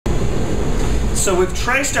So we've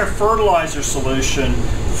traced our fertilizer solution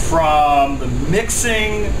from the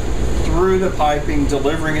mixing through the piping,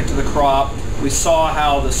 delivering it to the crop. We saw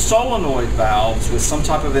how the solenoid valves with some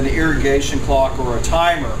type of an irrigation clock or a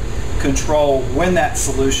timer control when that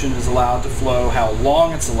solution is allowed to flow, how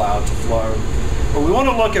long it's allowed to flow. But we want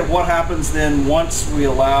to look at what happens then once we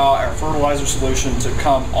allow our fertilizer solution to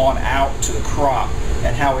come on out to the crop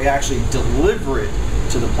and how we actually deliver it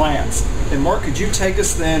to the plants. And Mark, could you take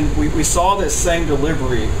us then, we saw this same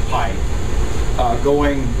delivery pipe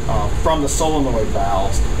going from the solenoid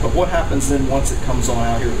valves, but what happens then once it comes on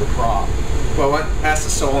out here to the crop? Well, past the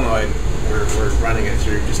solenoid, we're running it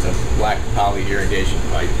through just a black poly irrigation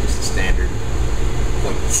pipe, just a standard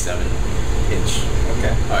 0.7-inch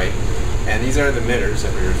pipe. And these are the emitters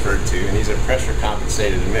that we referred to, and these are pressure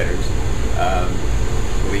compensated emitters.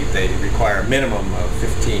 I believe they require a minimum of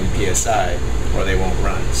 15 psi or they won't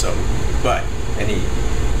run. So, but any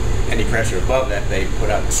pressure above that, they put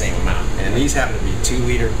out the same amount. And these happen to be 2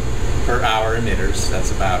 liter per hour emitters.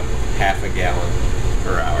 That's about half a gallon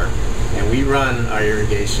per hour. And we run our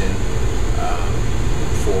irrigation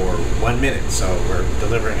for 1 minute. So we're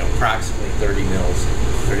delivering approximately 30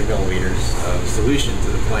 milliliters of solution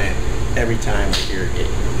to the plant every time we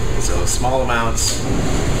irrigate. So small amounts,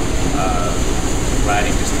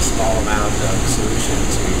 providing just a small amount of solution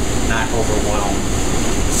to not overwhelm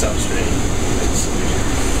the substrate with the solution.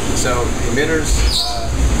 So the emitters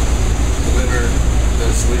deliver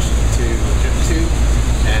the solution to the drip tube,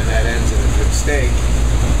 and that ends in a drip stake,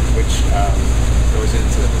 which goes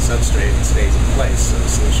into the substrate and stays in place. So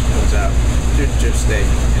the solution goes out through the drip stake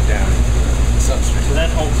and down into the substrate. So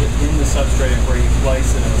that holds it in the substrate where you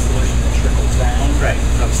place it, and the solution that trickles down? Right.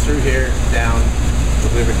 Comes through here, down,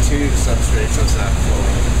 delivered to the substrate, so it's not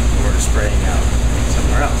flowing or spraying out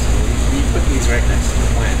somewhere else. And we put these right next to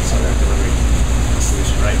the plant, so they're delivering the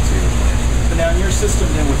solution right to the plant. But now in your system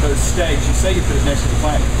then with those stakes, you say you put it next to the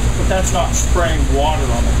plant, but that's not spraying water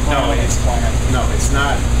on the plant. No, it's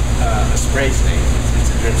not a spray stake, it's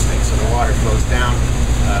a drip stake, so the water flows down,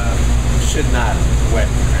 should not wet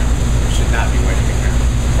the ground, should not be wetting the ground.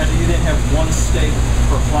 Now do you then have 1 stake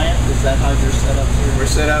per plant? Is that how you're set up here? We're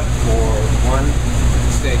set up for 1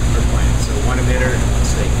 stake per plant, so 1 emitter and 1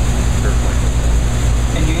 stake per plant.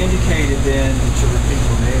 And you indicated then, to repeat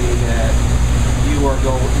for me, that you're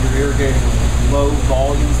irrigating with low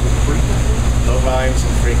volumes but frequently? Low volumes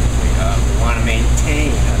and frequently. We want to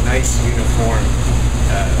maintain a nice uniform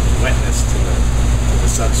wetness to the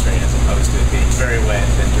substrate as opposed to it being very wet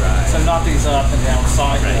and dry. So not these up and down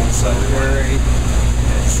cycles, right. So very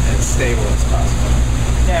as stable as possible.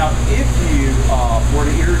 Now, if you were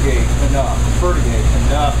to irrigate enough, fertigate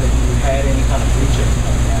enough that you had any kind of leachate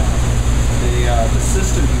coming out, the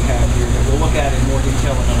system you have here that we'll look at in more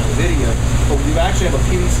detail in another video, but you actually have a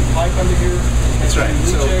PVC pipe under here. That's right.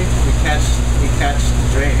 So we catch the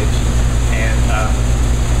drainage, and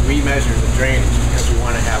we measure the drainage because we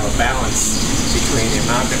want to have a balance between the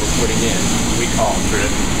amount that we're putting in, we call drip,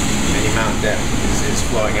 and the amount that is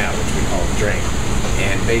flowing out, which we call drain.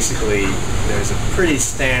 And basically, there's a pretty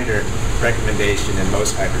standard recommendation in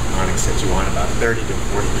most hydroponics that you want about 30 to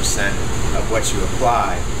 40% of what you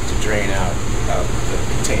apply to drain out of the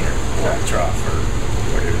container or the trough or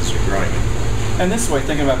what it is you're growing in. And this way,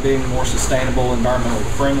 thinking about being more sustainable, environmentally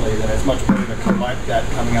friendly, then it's much better to collect that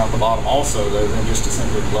coming out the bottom also, though, than just to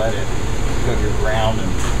simply let it go to your ground and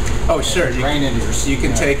drain into your You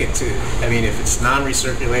can take it to, I mean, if it's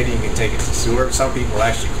non-recirculating, you can take it to sewer. Some people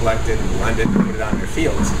actually collect it and blend it and put it on their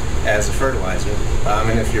fields as a fertilizer.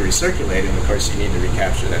 And if you're recirculating, of course, you need to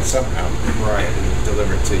recapture that somehow and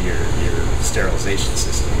deliver it to your sterilization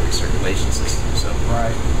system, recirculation system. So.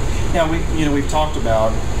 Right. Now, we've talked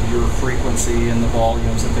about your frequency and the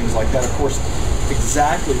volumes and things like that. Of course,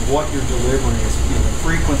 exactly what you're delivering is the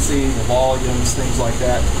frequency, the volumes, things like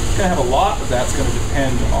that. You're going to have a lot of that's going to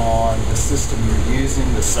depend on the system you're using,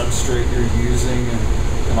 the substrate you're using,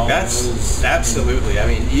 and all those. Absolutely. I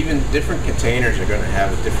mean, even different containers are going to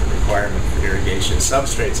have a different requirement for irrigation.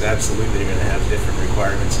 Substrates absolutely are going to have different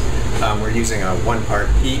requirements. We're using a 1 part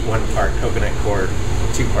peat, 1 part coconut coir,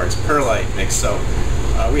 2 parts perlite mix. So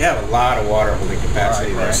we have a lot of water holding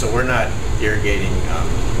capacity there. So we're not irrigating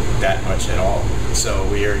that much at all. So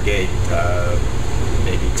we irrigate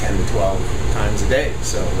maybe 10 to 12 times a day.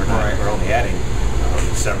 So we're not. We're only adding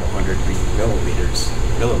several hundred milliliters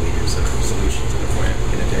of solution to the plant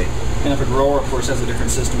in a day. And if a grower, of course, has a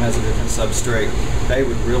different system, has a different substrate, they're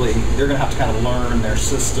going to have to kind of learn their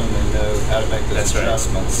system and know how to make those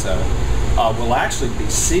adjustments. So we'll actually be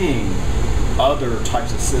seeing other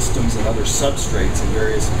types of systems and other substrates in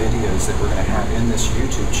various videos that we're going to have in this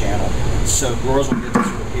YouTube channel. So growers will get to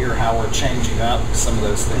sort of hear how we're changing up some of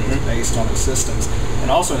those things based on the systems.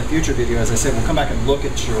 And also in a future video, as I said, we'll come back and look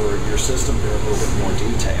at your system here in a little bit more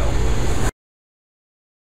detail.